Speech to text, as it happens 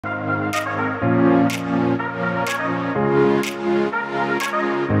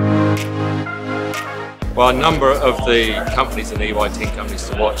Well, a number of the companies in the EY10 companies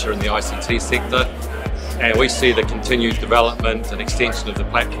to watch are in the ICT sector, and we see the continued development and extension of the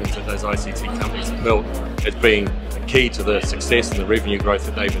platforms that those ICT companies have built as being key to the success and the revenue growth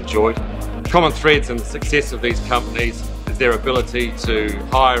that they've enjoyed. Common threads in the success of these companies is their ability to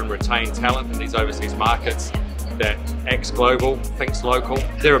hire and retain talent in these overseas markets that acts global, thinks local,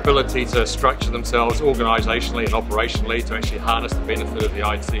 their ability to structure themselves organisationally and operationally to actually harness the benefit of the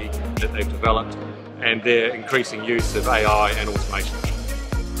IT that they've developed, and their increasing use of AI and automation.